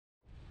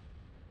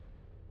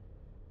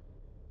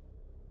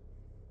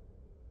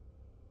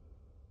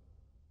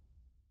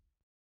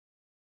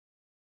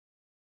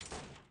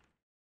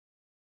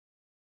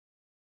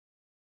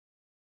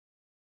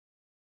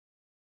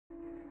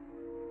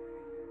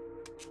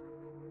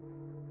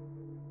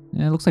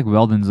Yeah, it looks like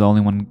Weldon's the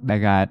only one that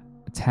got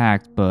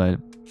attacked, but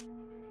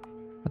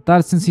I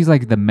thought since he's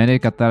like the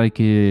medic, I thought I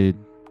could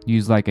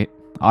use like a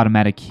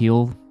automatic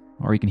heal,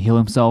 or he can heal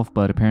himself,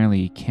 but apparently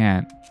he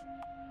can't.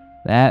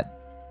 That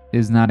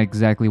is not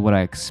exactly what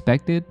I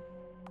expected,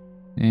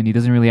 and he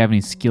doesn't really have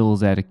any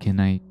skills that I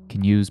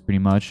can use pretty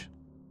much.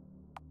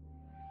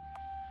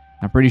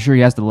 I'm pretty sure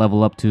he has to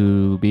level up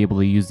to be able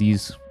to use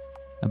these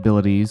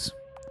abilities,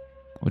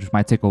 which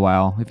might take a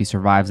while if he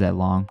survives that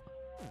long.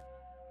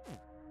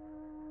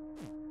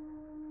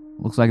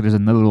 Looks like there's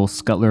another little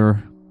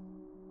scuttler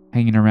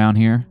hanging around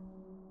here.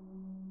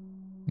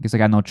 I guess I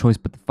got no choice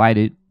but to fight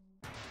it.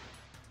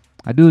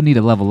 I do need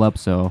to level up,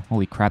 so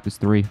holy crap, it's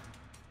 3.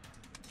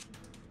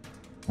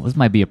 Well, this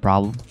might be a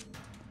problem.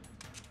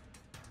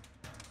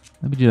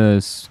 Let me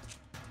just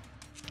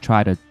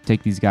try to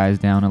take these guys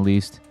down at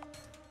least.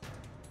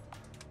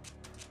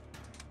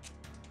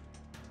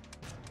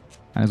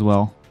 Might as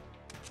well.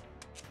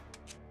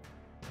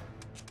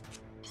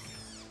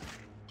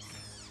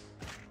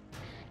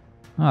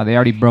 Oh, they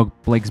already broke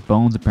Blake's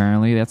bones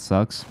apparently. That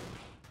sucks.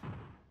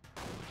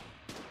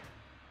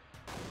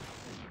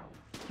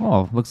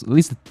 Oh, looks at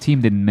least the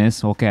team didn't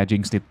miss. Okay, I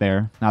jinxed it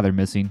there. Now they're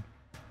missing.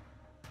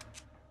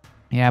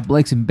 Yeah,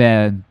 Blake's in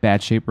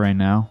bad shape right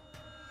now.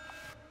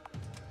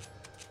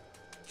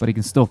 But he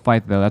can still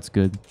fight though, that's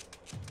good.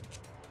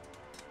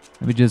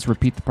 Let me just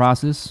repeat the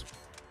process.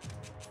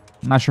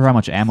 I'm not sure how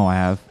much ammo I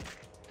have.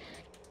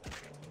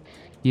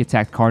 He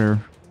attacked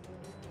Carter.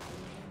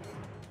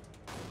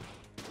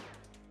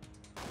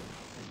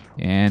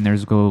 And there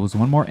goes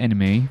one more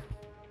enemy.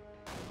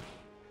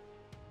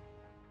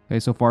 Okay,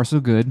 so far so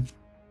good.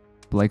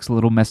 Blake's a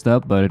little messed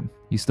up, but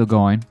he's still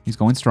going. He's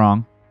going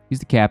strong. He's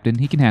the captain.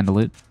 He can handle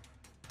it.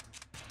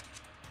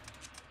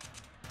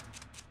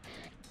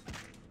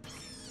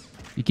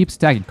 He keeps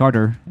attacking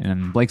Carter,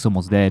 and Blake's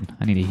almost dead.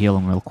 I need to heal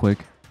him real quick.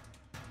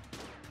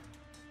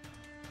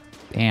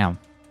 Damn.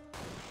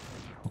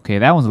 Okay,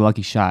 that one's a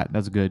lucky shot.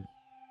 That's good.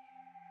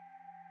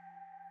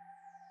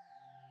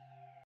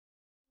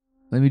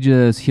 Let me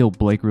just heal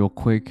Blake real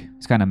quick.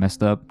 He's kind of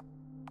messed up.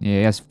 Yeah,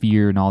 he has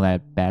fear and all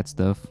that bad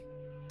stuff.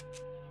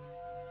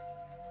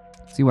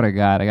 Let's see what I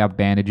got. I got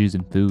bandages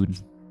and food.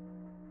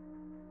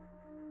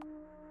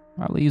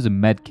 Probably use a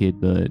med kit,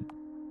 but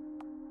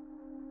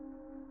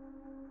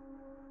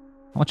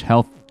how much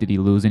health did he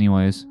lose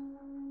anyways?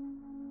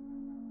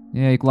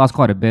 Yeah, he lost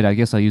quite a bit. I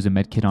guess I'll use a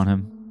med kit on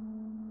him.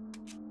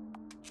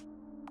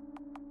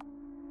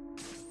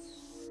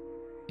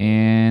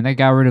 And I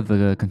got rid of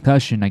the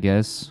concussion, I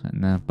guess,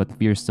 but the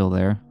fear's still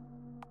there.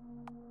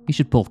 He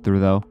should pull through,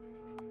 though.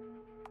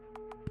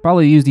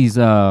 Probably use these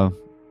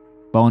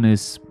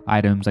bonus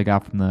items I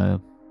got from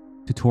the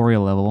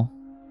tutorial level.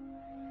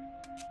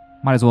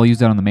 Might as well use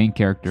that on the main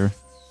character.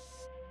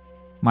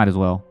 Might as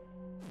well.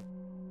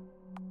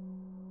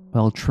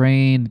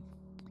 Well-trained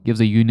gives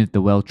a unit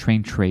the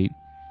well-trained trait.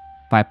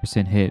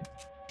 5% hit.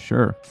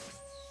 Sure.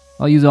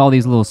 I'll use all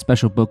these little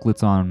special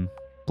booklets on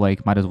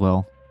Blake. Might as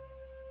well.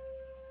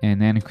 And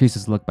then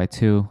increases luck by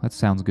 2. That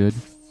sounds good.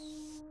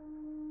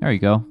 There you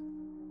go.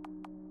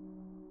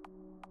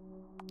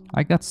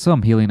 I got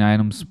some healing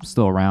items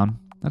still around.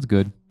 That's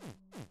good.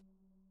 I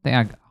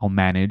think I'll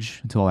manage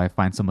until I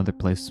find some other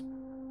place.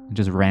 And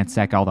just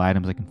ransack all the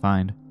items I can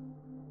find.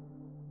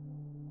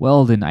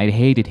 Weldon, I'd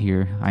hate it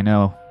here. I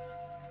know.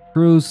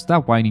 Cruz,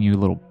 stop whining, you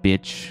little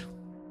bitch.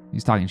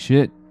 He's talking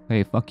shit.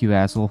 Hey, fuck you,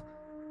 asshole.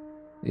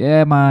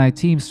 Yeah, my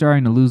team's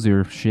starting to lose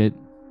their shit.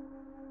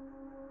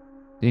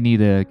 They need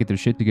to get their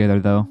shit together,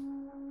 though.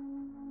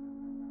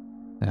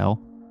 The hell?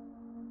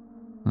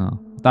 Oh,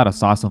 I thought I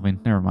saw something.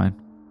 Never mind.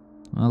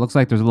 Well, it looks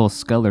like there's a little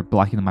scuttler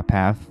blocking my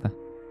path.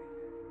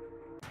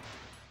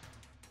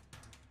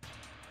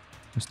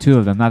 There's 2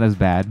 of them. Not as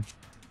bad.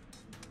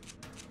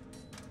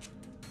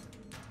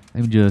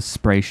 Let me just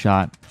spray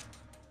shot.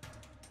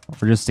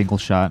 Or just single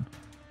shot.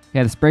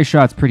 Yeah, the spray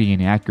shot's pretty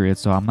inaccurate,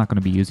 so I'm not going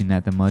to be using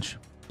that much.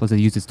 Plus, it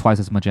uses twice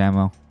as much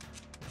ammo.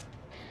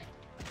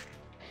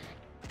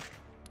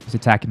 He's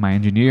attacking my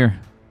engineer.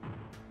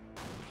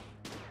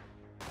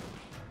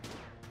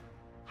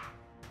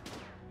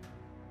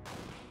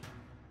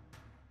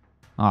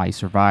 Ah, he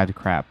survived.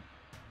 Crap.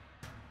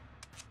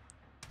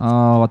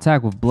 I'll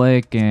attack with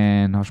Blake,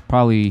 and I should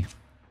probably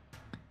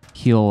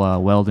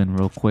heal Weldon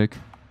real quick.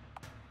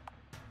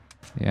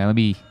 Yeah, let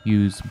me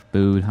use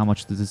food. How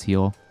much does this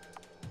heal?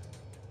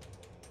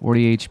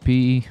 40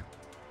 HP.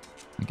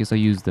 I guess I'll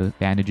use the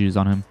bandages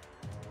on him.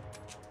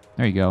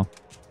 There you go.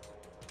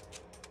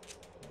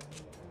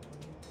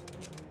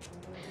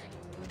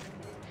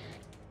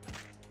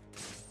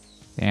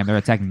 Damn, they're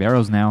attacking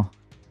barrels now.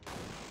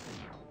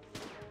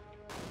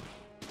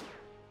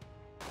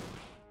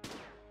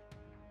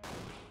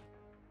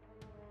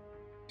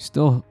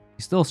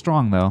 He's still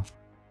strong though.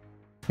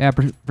 Yeah,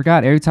 I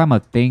forgot every time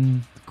a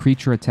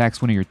creature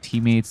attacks one of your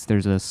teammates,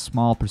 there's a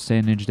small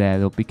percentage that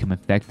they'll become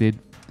infected.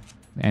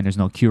 And there's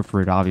no cure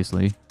for it,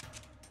 obviously.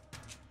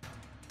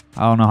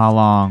 I don't know how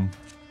long.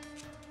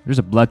 There's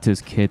a blood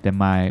test kit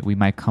that we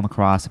might come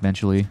across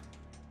eventually.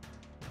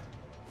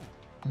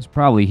 Let's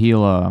probably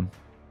heal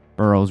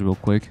burrows real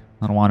quick.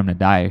 I don't want him to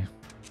die.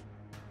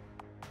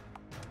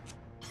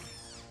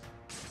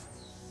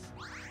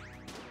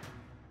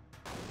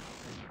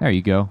 There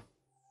you go.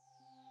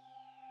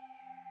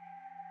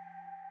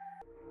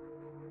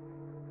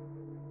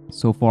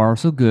 So far,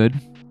 so good.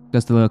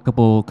 Just a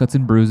couple cuts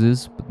and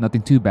bruises, but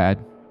nothing too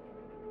bad.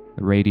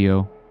 The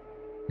radio.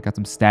 I got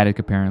some static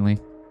apparently.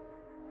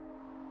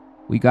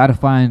 We gotta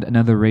find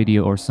another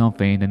radio or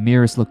something. The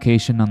nearest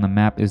location on the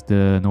map is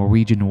the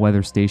Norwegian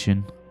weather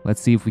station. Let's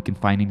see if we can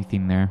find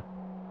anything there.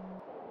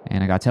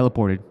 And I got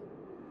teleported.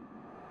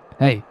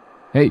 Hey!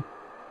 Hey!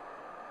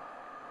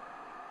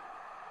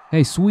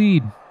 Hey,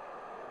 Swede!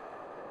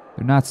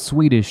 They're not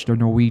Swedish, they're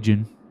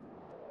Norwegian.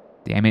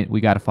 Damn it,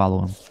 we gotta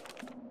follow them.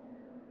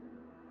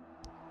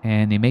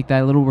 And they make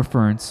that little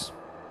reference.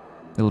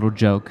 The little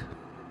joke.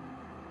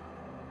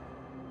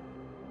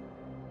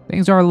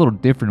 Things are a little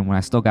different when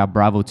I still got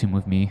Bravo team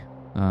with me.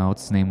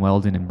 What's his name?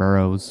 Weldon and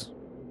Burrows.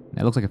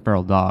 That looks like a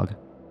feral dog.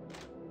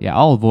 Yeah,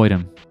 I'll avoid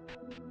him.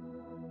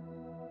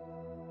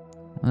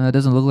 It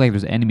doesn't look like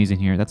there's enemies in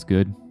here. That's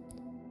good.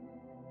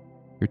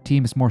 Your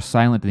team is more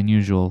silent than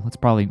usual. That's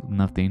probably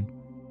nothing.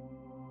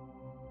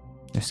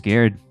 They're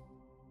scared.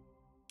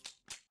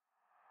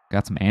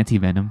 Got some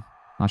anti-venom.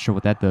 Not sure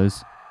what that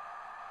does.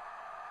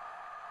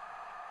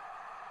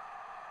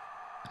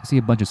 I see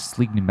a bunch of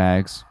sleeping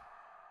bags.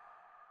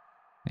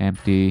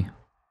 Empty.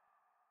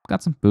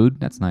 Got some food.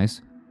 That's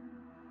nice.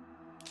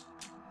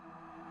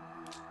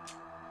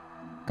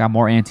 Got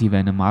more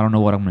anti-venom. I don't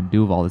know what I'm going to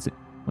do with all this.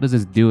 What does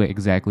this do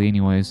exactly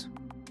anyways?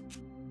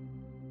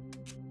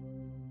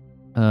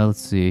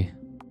 Let's see.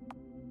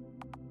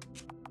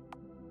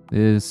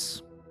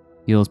 This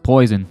heals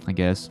poison, I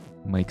guess.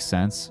 Makes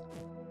sense.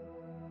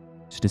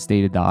 Should have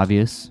stated the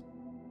obvious.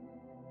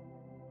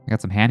 I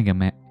got some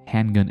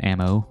handgun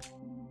ammo.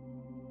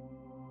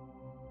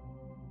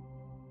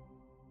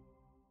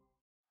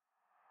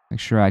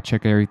 Make sure I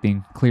check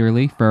everything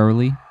clearly,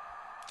 thoroughly.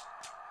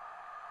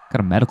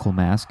 Got a medical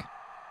mask.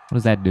 What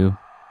does that do?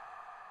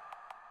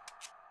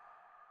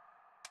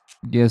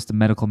 I guess the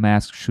medical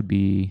mask should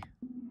be...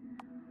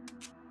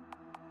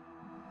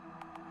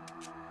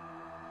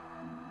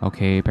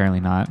 Okay, apparently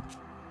not.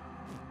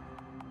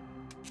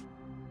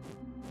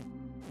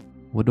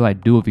 What do I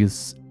do with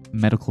this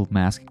medical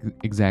mask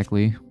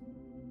exactly?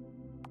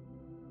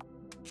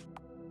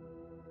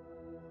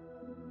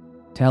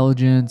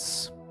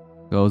 Intelligence...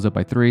 Goes up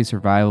by 3,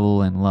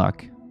 survival, and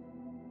luck.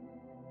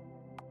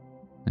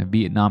 A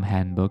Vietnam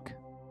handbook.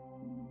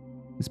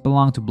 This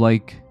belonged to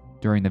Blake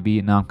during the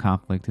Vietnam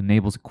conflict.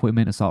 Enables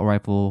equipment, assault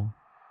rifle,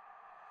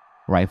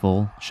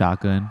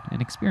 shotgun,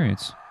 and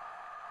experience.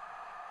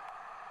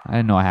 I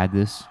didn't know I had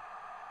this.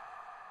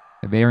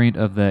 A variant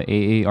of the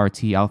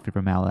AART outfit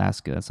from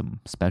Alaska. Some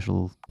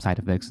special side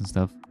effects and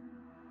stuff.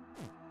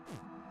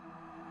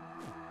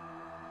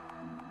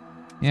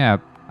 Yeah,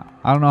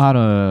 I don't know how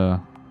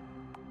to...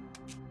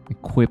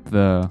 equip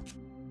the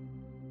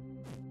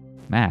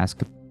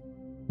mask.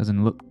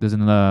 Doesn't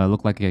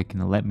look like it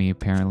can let me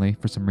apparently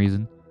for some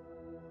reason.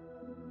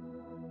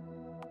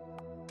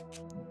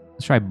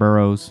 Let's try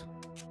burrows.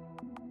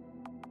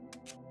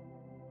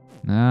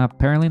 Nah,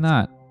 apparently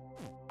not.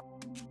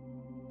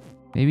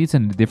 Maybe it's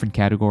in a different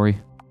category.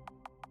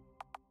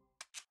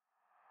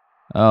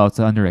 Oh, it's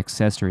under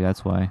accessory,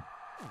 that's why.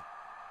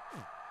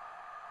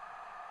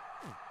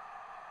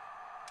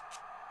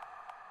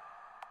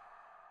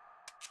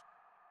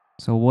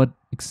 So what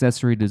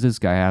accessory does this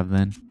guy have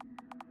then?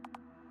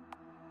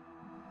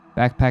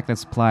 Backpack that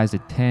supplies a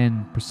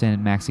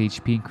 10% max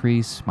HP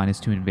increase,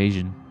 -2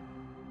 invasion.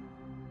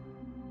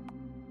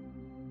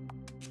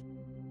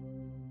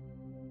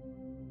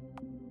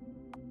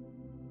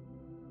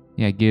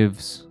 Yeah, it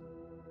gives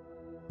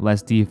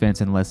less defense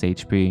and less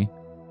HP.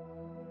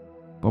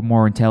 But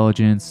more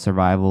intelligence,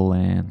 survival,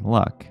 and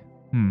luck.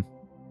 I'm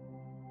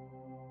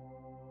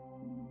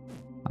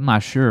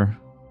not sure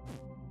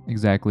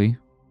exactly.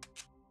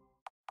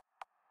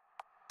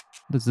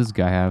 What does this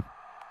guy have?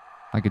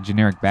 Like a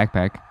generic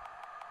backpack.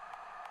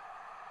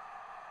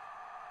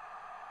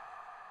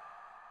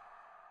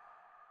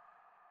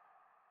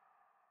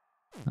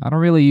 I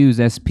don't really use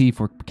SP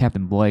for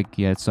Captain Blake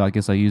yet, so I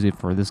guess I'll use it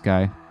for this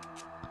guy.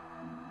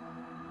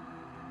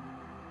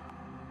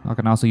 I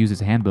can also use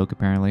his handbook,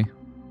 apparently.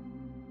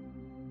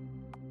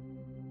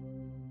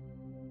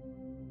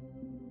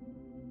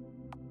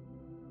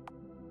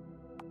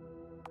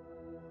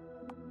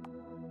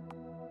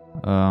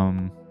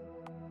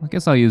 I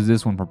guess I'll use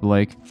this one for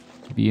Blake.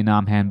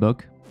 Vietnam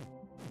handbook.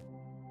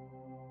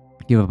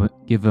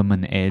 Give him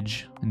an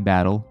edge in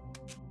battle.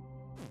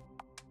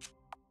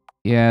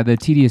 Yeah, the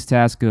tedious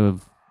task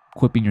of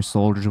equipping your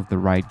soldiers with the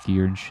right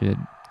gear and shit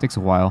takes a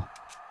while.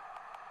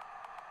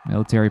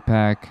 Military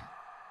pack.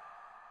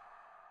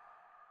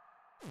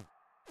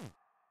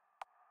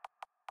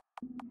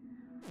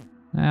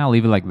 I'll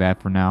leave it like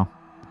that for now.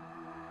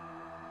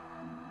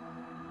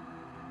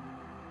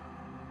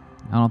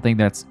 I don't think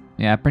that's...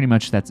 Yeah, pretty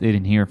much that's it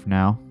in here for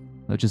now.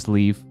 Let's just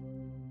leave.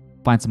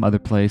 Find some other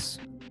place.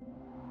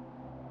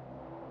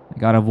 I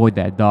gotta avoid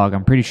that dog.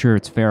 I'm pretty sure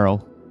it's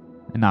feral.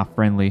 and not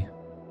friendly.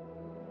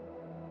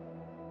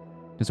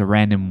 Just a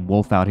random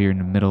wolf out here in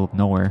the middle of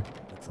nowhere.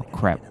 Oh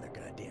crap.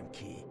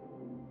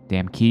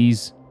 Damn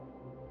keys.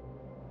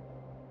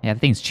 Yeah, that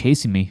thing's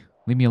chasing me.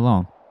 Leave me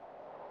alone.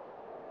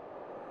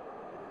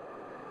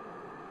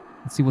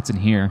 Let's see what's in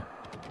here.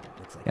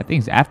 Yeah, that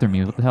thing's after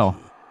me. What the hell?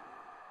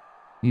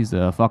 He's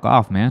fuck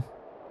off, man.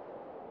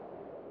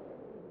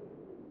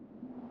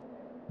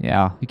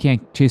 Yeah, he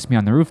can't chase me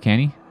on the roof, can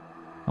he?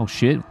 Oh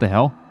shit, what the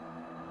hell?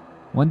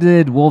 When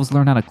did wolves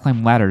learn how to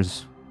climb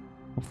ladders?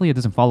 Hopefully it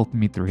doesn't follow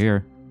me through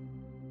here.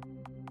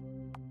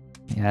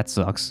 Yeah, that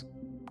sucks.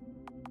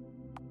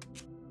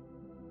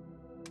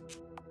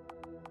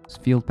 This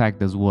field pack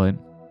does what?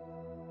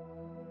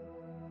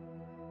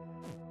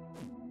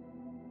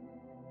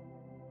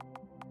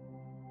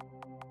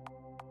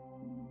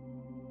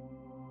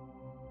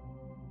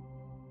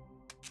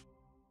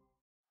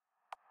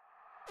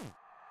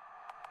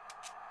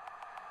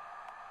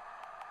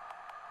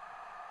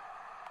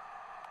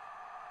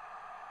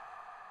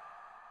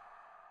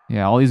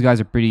 Yeah, all these guys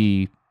are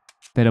pretty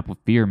fed up with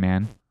fear,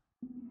 man.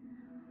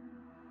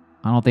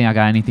 I don't think I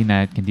got anything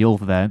that can deal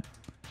with that.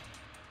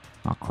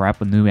 Oh crap,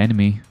 a new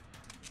enemy.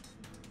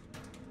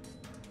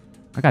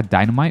 I got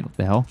dynamite? What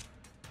the hell?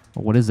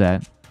 Or what is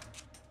that?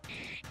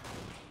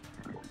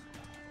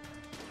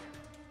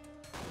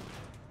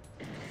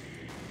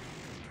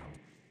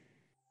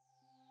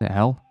 The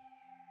hell?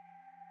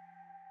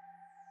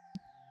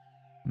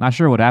 Not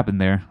sure what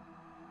happened there.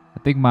 I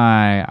think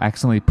I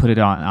accidentally put it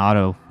on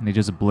auto and they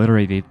just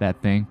obliterated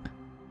that thing.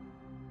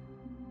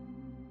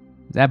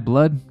 Is that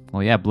blood?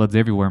 Well, yeah, blood's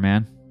everywhere,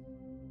 man.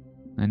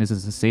 And this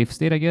is a safe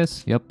state, I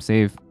guess? Yep,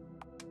 save.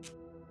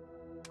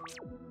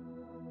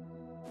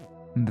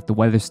 And at the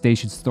weather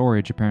station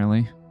storage,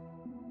 apparently.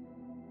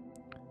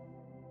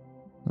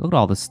 Look at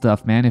all this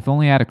stuff, man. If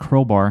only I had a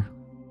crowbar.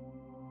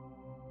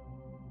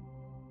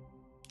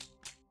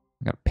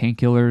 I got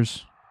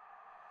painkillers.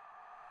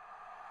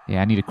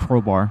 Yeah, I need a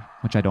crowbar,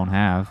 which I don't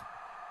have.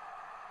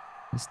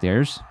 The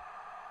stairs?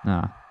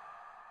 Nah.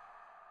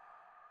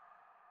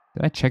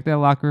 Did I check that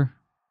locker?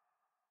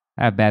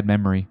 I have bad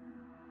memory.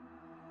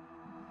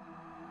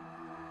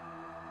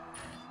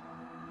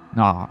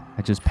 Nah,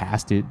 I just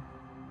passed it.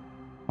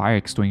 Fire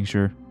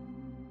extinguisher.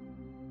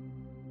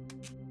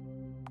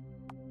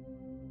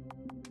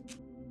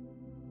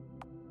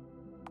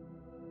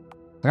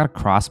 I got a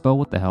crossbow?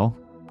 What the hell?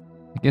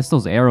 I guess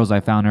those arrows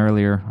I found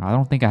earlier. I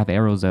don't think I have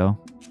arrows though.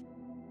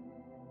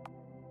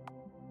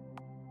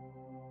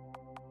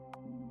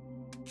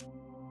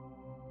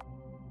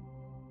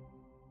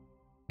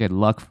 Get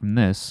luck from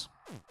this.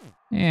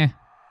 I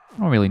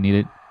don't really need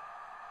it.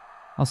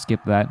 I'll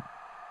skip that.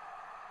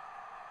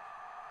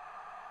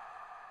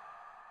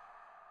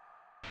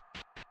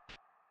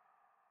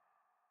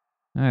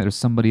 Alright, there's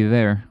somebody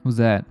there. Who's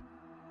that?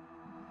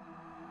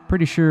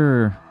 Pretty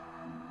sure...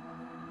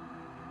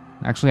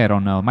 Actually, I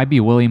don't know. It might be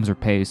Williams or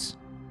Pace.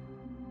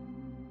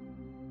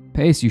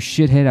 Pace, you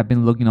shithead. I've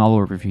been looking all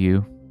over for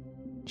you.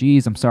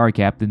 Jeez, I'm sorry,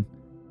 Captain.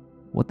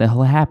 What the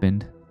hell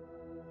happened?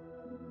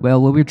 Well,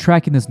 we were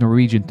tracking this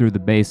Norwegian through the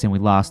base and we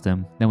lost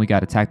him. Then we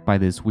got attacked by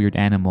this weird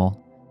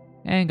animal.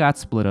 And got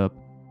split up.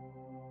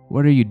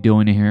 What are you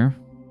doing here?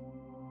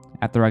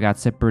 After I got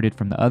separated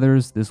from the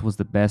others, this was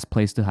the best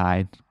place to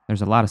hide.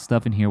 There's a lot of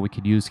stuff in here we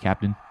could use,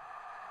 Captain.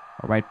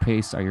 Alright,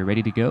 Pace, are you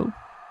ready to go?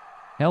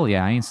 Hell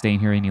yeah, I ain't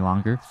staying here any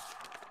longer.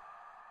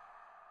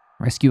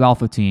 Rescue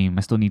Alpha Team.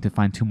 I still need to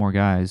find 2 more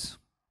guys.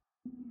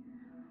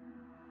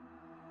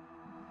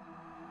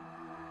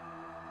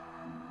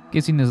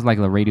 Guessing this is like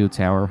a radio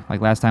tower.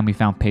 Like last time we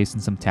found Pace in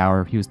some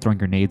tower. He was throwing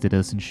grenades at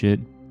us and shit.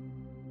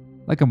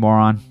 Like a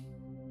moron.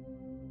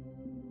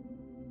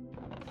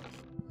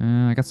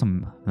 I got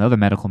another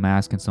medical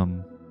mask and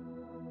some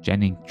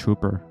Jennings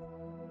Trooper.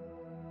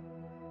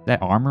 Is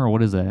that armor or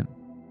what is that?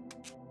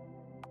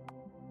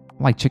 I'm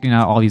like checking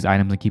out all these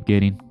items I keep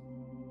getting.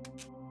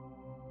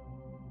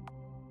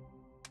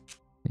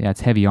 Yeah,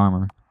 it's heavy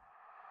armor.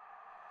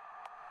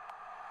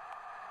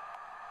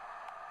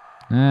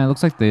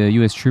 Looks like the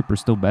US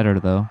Trooper's still better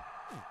though.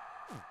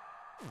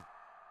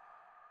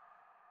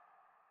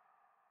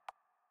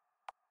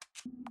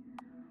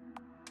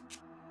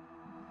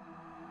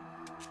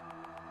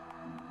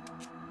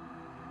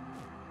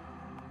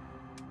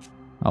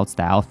 Oh, it's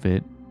the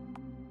outfit.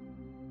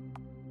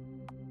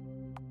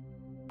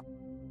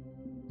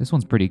 This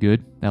one's pretty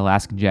good. The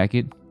Alaskan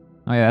jacket.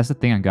 Oh yeah, that's the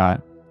thing I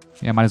got.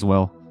 Yeah, might as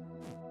well.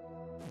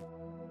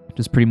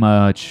 Just pretty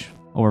much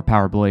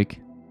overpower Blake.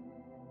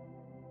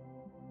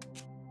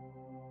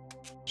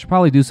 Should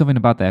probably do something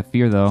about that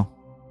fear though.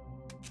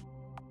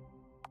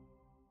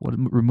 What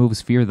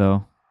removes fear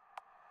though?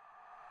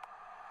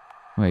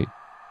 Wait.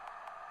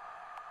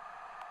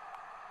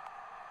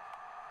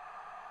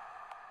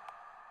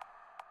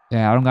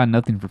 Yeah, I don't got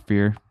nothing for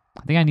fear.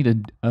 I think I need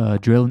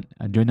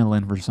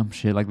adrenaline for some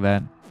shit like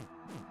that.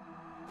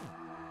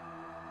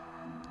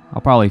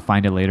 I'll probably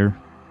find it later.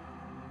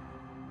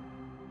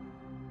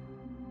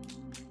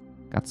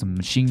 Got some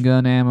machine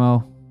gun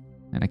ammo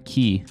and a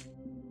key.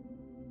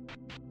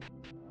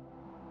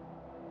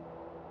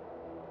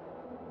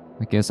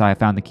 I guess I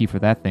found the key for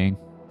that thing.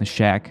 The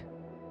shack.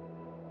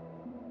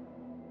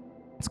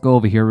 Let's go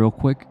over here real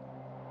quick.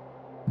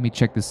 Let me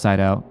check this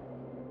side out.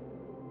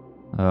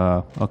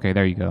 Okay,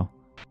 there you go.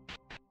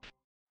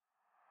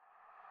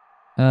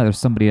 There's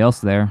somebody else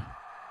there.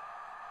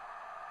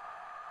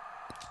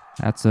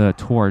 That's a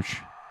torch.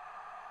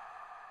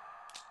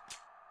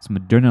 Some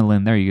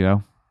adrenaline, there you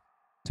go.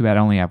 Too bad I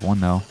only have one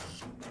though.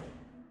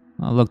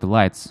 Oh, look, the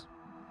lights.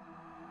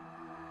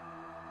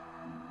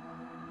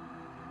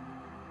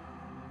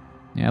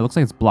 Yeah, it looks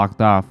like it's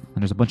blocked off,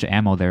 and there's a bunch of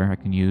ammo there I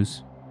can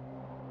use.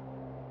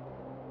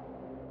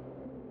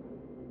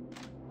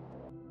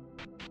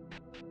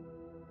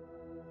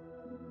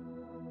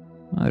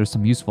 Oh, there's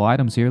some useful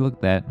items here. Look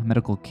at that. A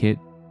medical kit.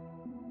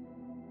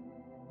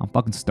 I'm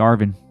fucking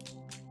starving.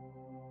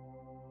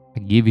 I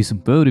can give you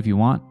some food if you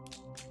want.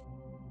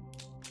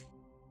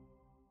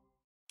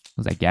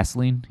 Was that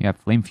gasoline? Yeah,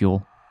 flame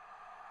fuel.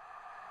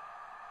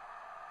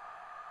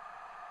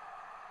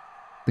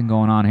 Thing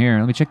going on here.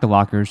 Let me check the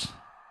lockers.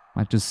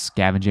 Might just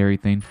scavenge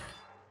everything.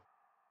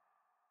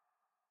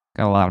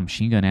 Got a lot of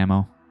machine gun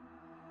ammo.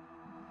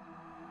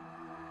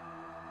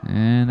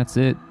 And that's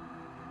it.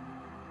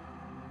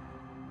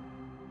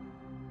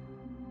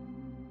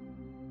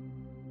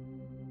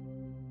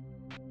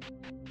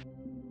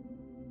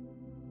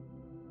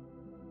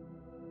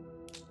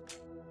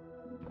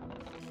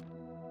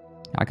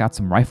 I got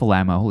some rifle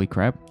ammo, holy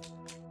crap.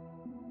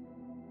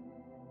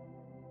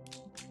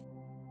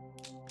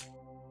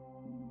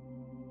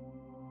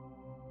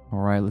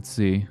 Alright, let's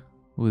see.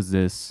 Who is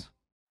this?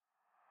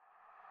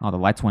 Oh, the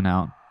lights went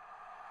out.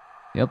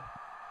 Yep.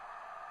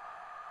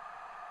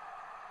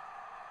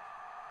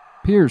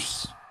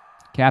 Pierce.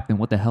 Captain,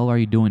 what the hell are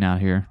you doing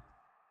out here?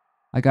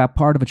 I got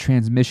part of a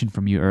transmission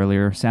from you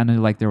earlier. Sounded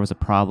like there was a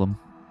problem.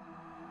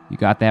 You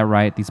got that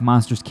right. These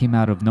monsters came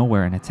out of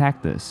nowhere and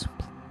attacked us.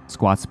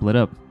 Squad split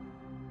up.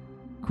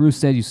 Crew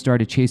said you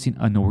started chasing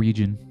a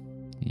Norwegian.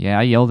 Yeah,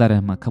 I yelled at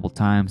him a couple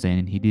times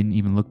and he didn't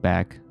even look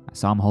back. I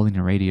saw him holding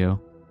a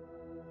radio.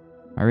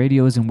 Our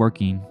radio isn't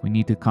working. We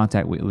need to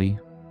contact Whitley.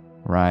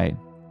 Right.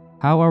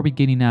 How are we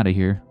getting out of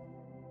here?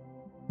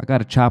 I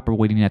got a chopper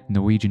waiting at the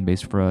Norwegian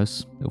base for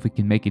us. If we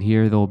can make it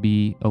here, they'll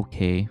be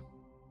okay.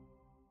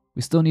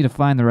 We still need to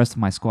find the rest of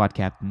my squad,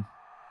 Captain.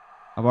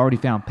 I've already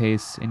found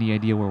Pace. Any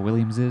idea where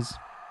Williams is?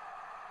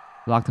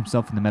 He locked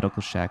himself in the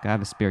medical shack. I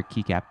have a spare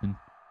key, Captain.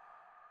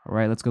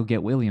 Alright, let's go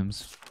get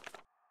Williams.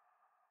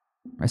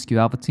 Rescue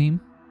Alpha Team.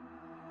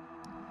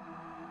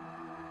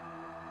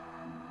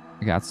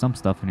 I got some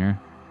stuff in here.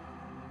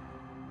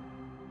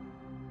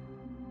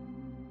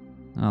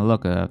 Oh,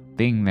 look, a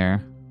thing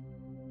there.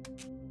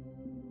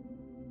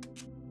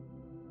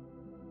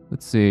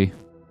 Let's see.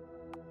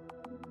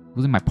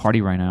 Who's in my party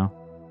right now?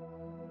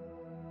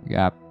 We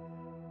got...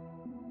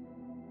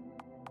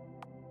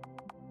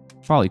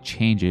 Probably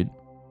change it.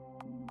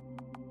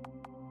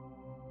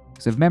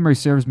 So if memory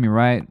serves me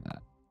right,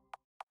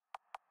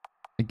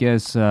 I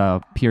guess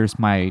Pierce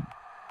might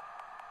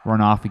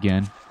run off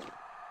again.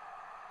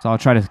 So I'll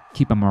try to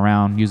keep him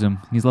around, use him.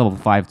 He's level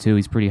 5 too,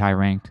 he's pretty high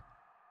ranked.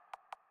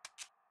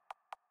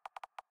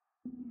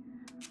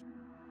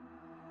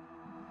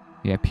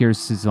 Yeah,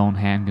 Pierce his own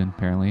handgun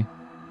apparently.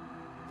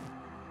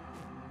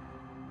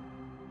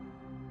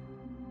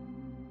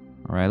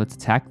 Alright, let's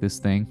attack this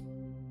thing.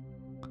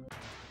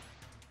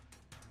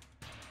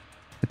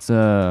 It's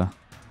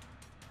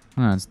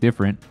it's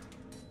different.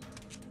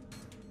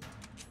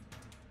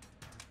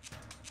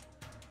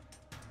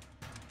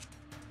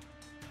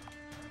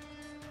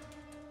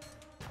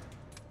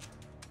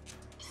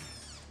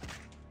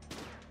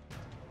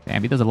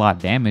 Damn, he does a lot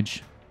of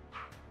damage.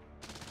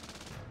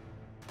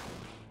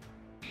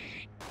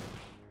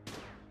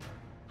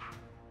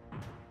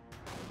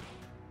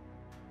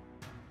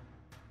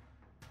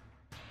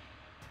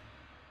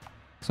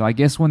 So I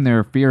guess when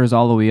their fear is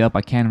all the way up,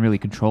 I can't really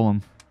control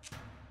them.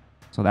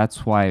 So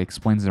that's why it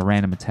explains the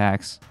random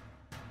attacks.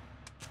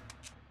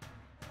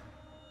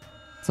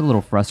 It's a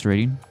little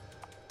frustrating.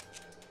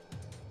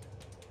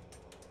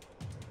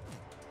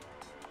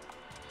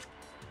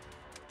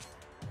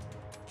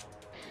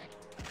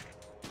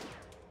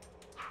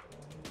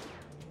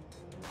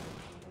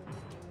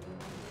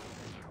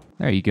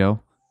 There you go.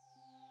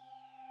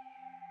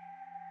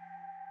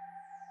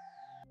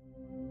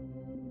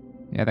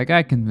 Yeah, that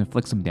guy can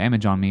inflict some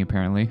damage on me,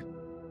 apparently.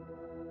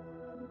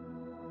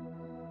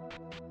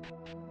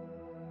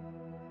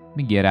 Let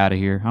me get out of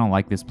here. I don't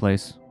like this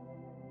place.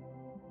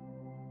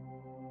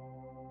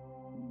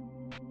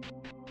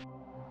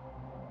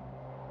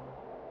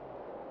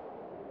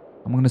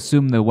 I'm gonna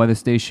assume the weather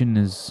station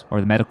is,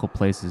 or the medical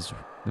place is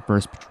the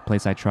first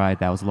place I tried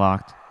that was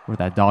locked. Where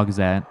that dog is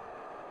at.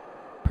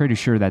 Pretty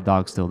sure that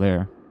dog's still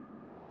there.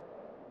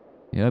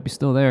 Yep, he's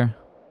still there.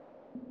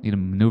 Need to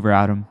maneuver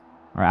out him.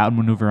 Or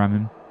outmaneuver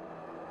him.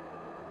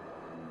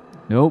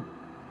 Nope.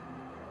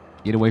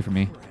 Get away from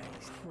me.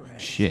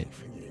 Shit.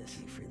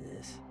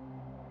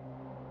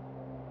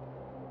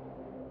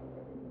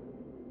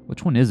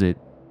 Which one is it?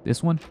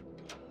 This one?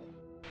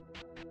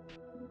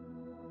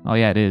 Oh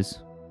yeah, it is.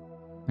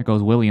 There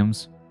goes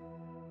Williams.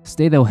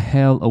 Stay the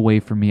hell away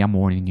from me, I'm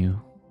warning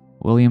you.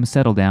 Williams,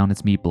 settle down,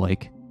 it's me,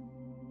 Blake.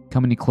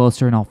 Come any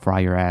closer and I'll fry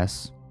your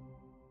ass.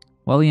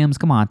 Williams,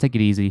 come on, take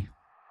it easy.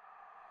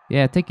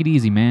 Yeah, take it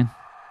easy, man.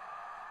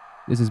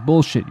 This is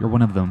bullshit, you're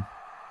one of them.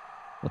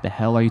 What the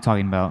hell are you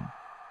talking about?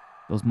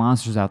 Those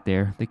monsters out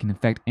there, they can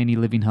infect any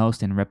living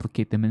host and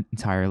replicate them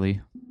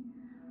entirely.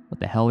 What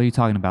the hell are you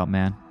talking about,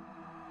 man?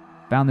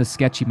 Found this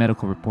sketchy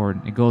medical report.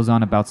 It goes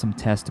on about some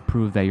test to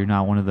prove that you're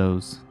not one of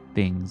those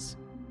things.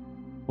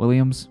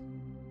 Williams?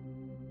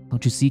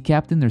 Don't you see,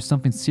 Captain? There's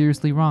something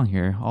seriously wrong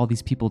here. All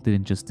these people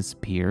didn't just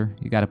disappear.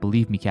 You gotta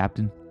believe me,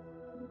 Captain.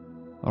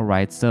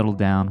 Alright, settle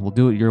down. We'll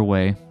do it your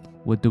way.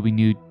 What do we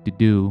need to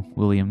do,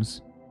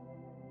 Williams?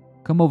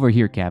 Come over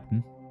here,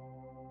 Captain.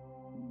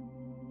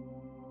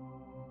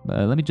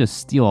 Let me just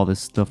steal all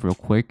this stuff real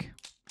quick.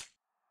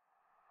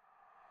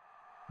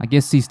 I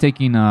guess he's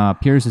taking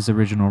Pierce's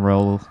original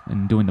role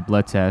in doing the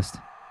blood test.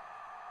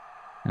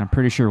 And I'm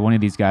pretty sure one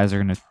of these guys are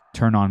going to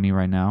turn on me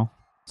right now.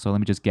 So let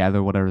me just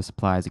gather whatever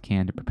supplies I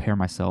can to prepare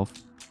myself.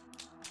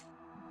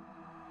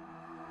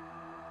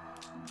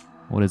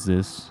 What is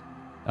this?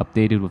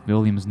 Updated with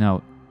William's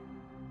note.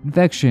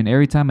 Infection.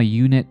 Every time a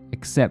unit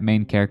except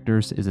main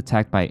characters is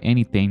attacked by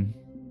anything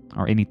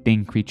or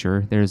anything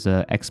creature, there's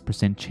a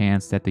X%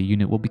 chance that the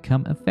unit will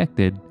become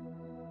infected.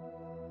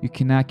 You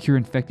cannot cure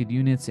infected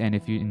units, and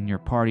if you're in your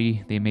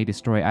party, they may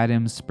destroy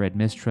items, spread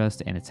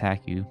mistrust, and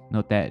attack you.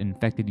 Note that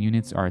infected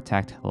units are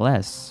attacked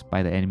less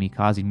by the enemy,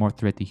 causing more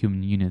threat to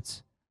human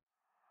units.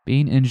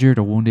 Being injured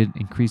or wounded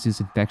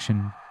increases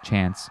infection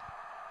chance.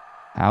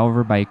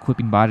 However, by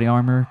equipping body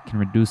armor can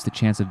reduce the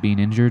chance of being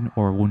injured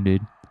or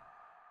wounded.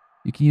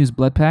 You can use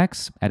blood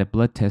packs at a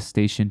blood test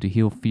station to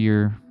heal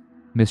fear,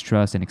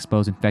 mistrust, and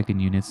expose infected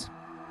units.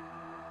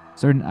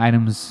 Certain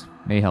items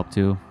may help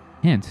too.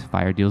 Hint,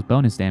 fire deals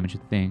bonus damage to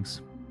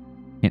things.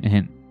 Hint,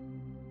 hint.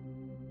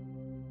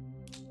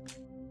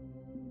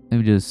 Let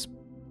me just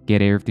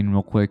get everything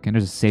real quick. And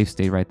there's a save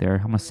state right there.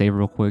 I'm going to save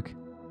real quick.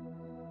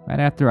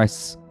 Right after I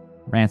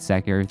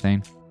ransack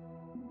everything.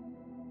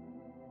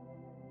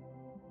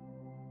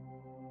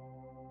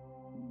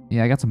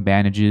 Yeah, I got some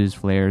bandages,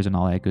 flares, and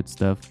all that good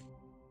stuff.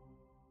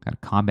 Got a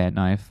combat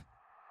knife.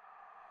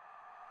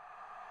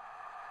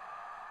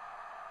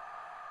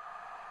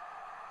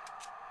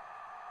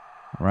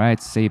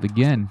 Alright, save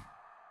again.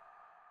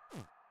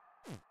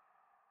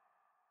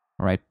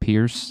 Alright,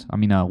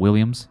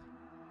 Williams.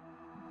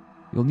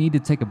 You'll need to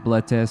take a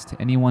blood test.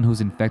 Anyone who's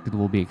infected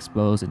will be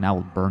exposed and I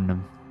will burn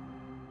them.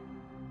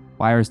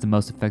 Fire is the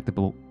most effective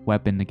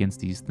weapon against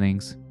these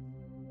things.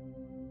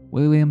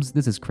 Williams,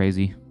 this is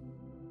crazy.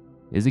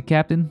 Is it,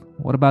 Captain?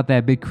 What about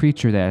that big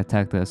creature that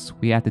attacked us?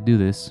 We have to do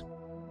this.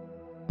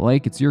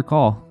 Blake, it's your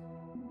call.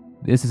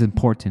 This is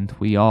important.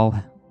 We've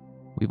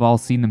all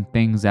seen them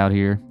things out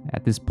here.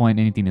 At this point,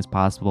 anything is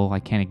possible. I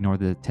can't ignore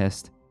the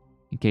test,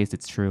 in case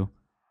it's true.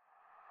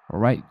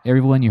 Alright,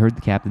 everyone, you heard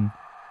the captain.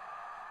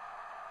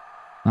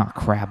 Ah,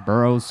 crap,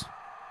 Burrows.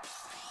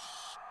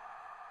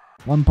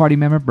 One party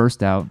member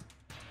burst out.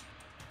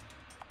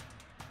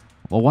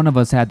 Well, one of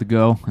us had to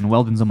go, and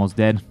Weldon's almost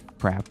dead.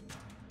 Crap.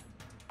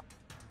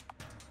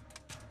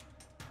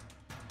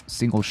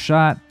 Single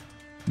shot.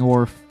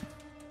 North.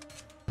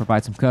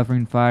 Provide some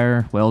covering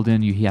fire.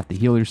 Weldon, you have to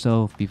heal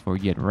yourself before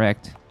you get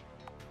wrecked.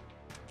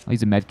 I'll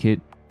use a med kit.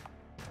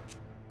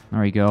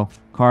 There you go.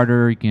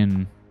 Carter, you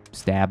can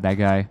stab that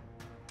guy.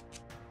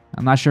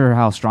 I'm not sure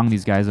how strong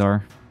these guys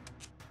are.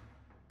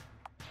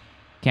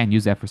 Can't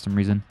use that for some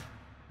reason.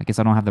 I guess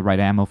I don't have the right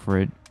ammo for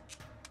it.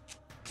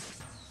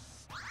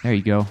 There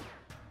you go.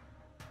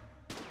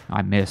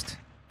 I missed.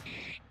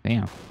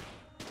 Damn.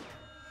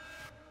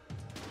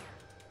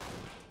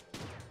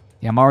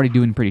 Yeah, I'm already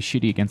doing pretty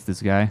shitty against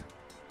this guy.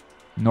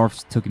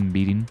 North's took a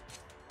beating.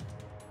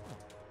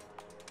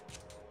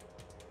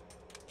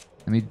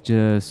 Let me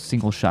just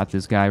single shot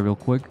this guy real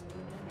quick.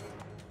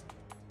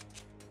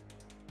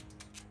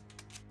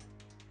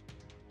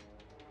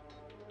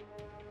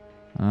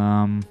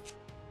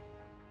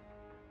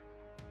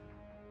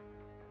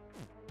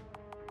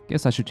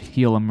 Guess I should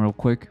heal him real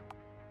quick.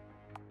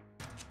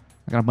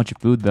 I got a bunch of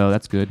food though,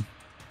 that's good.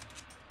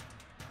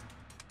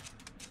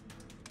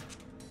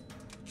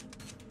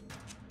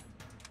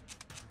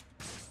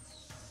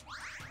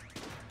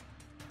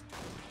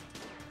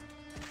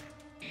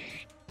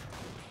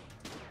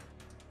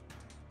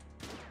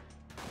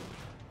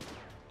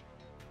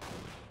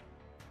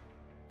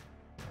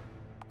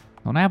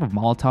 Don't I have a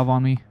Molotov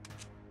on me?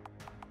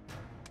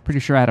 Pretty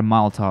sure I had a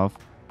Molotov.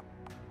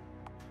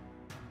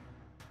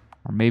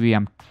 Or maybe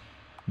I'm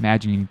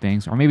imagining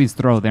things. Or maybe it's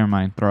throw. Never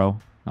mind. Throw.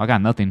 I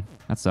got nothing.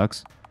 That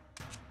sucks.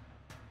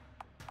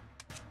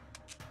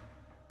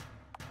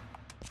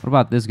 What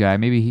about this guy?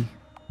 Maybe he...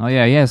 Oh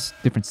yeah, he has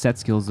different set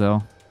skills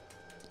though.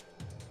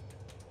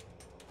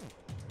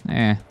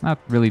 Not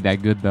really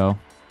that good though.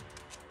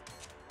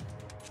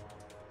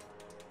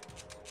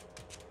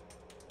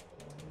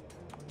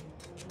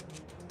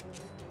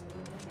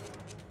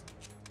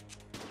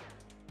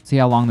 See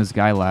how long this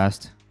guy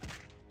lasts.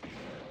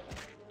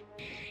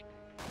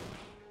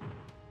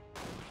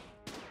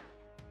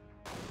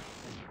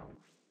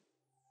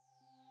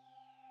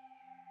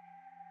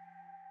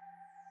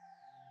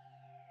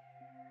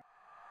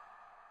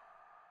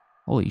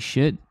 Holy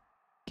shit.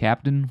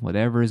 Captain,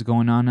 whatever is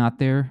going on out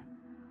there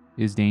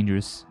is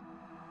dangerous.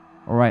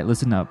 Alright,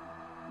 listen up.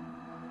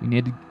 We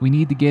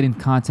need to get in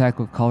contact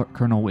with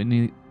Colonel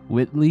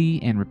Whitley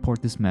and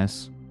report this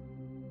mess.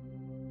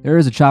 There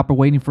is a chopper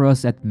waiting for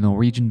us at the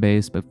Norwegian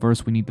base, but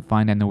first we need to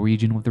find that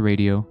Norwegian with the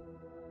radio.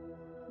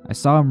 I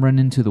saw him run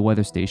into the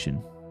weather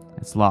station.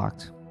 It's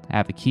locked. I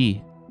have a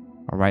key.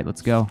 Alright,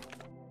 let's go.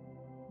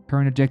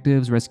 Current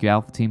objectives, rescue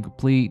Alpha Team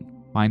complete,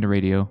 find a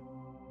radio.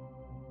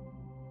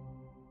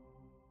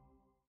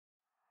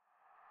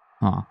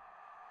 Huh.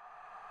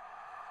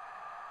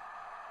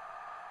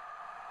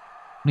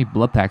 How many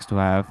blood packs do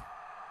I have?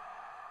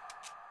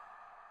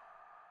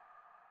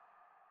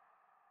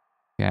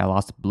 Yeah, I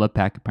lost a blood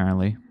pack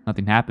apparently.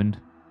 Nothing happened.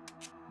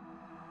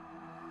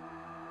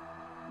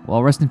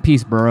 Well, rest in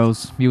peace,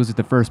 Burroughs. He was at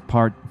the first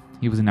part.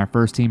 He was in our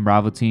first team,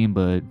 Bravo team,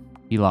 but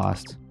he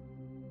lost.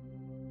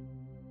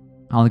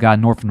 I only got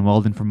North and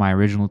Weldon from my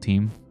original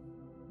team.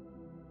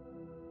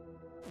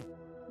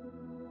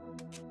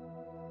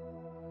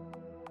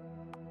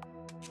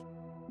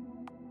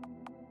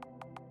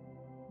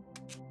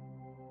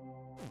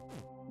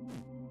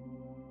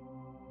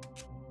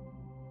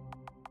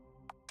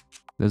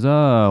 Does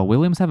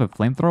Williams have a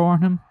flamethrower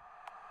on him?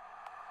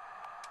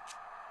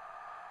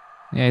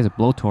 Yeah, he's a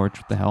blowtorch.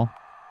 What the hell?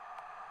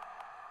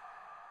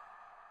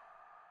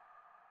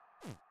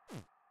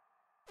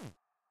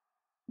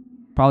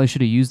 Probably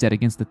should have used that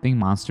against the thing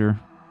monster.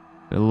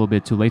 But a little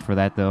bit too late for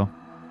that though.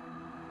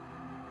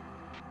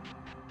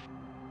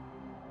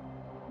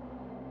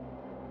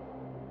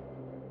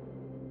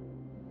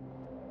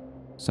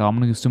 So I'm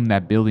gonna assume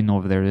that building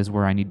over there is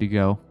where I need to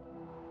go.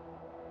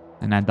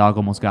 And that dog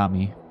almost got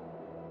me.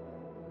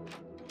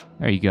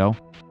 There you go.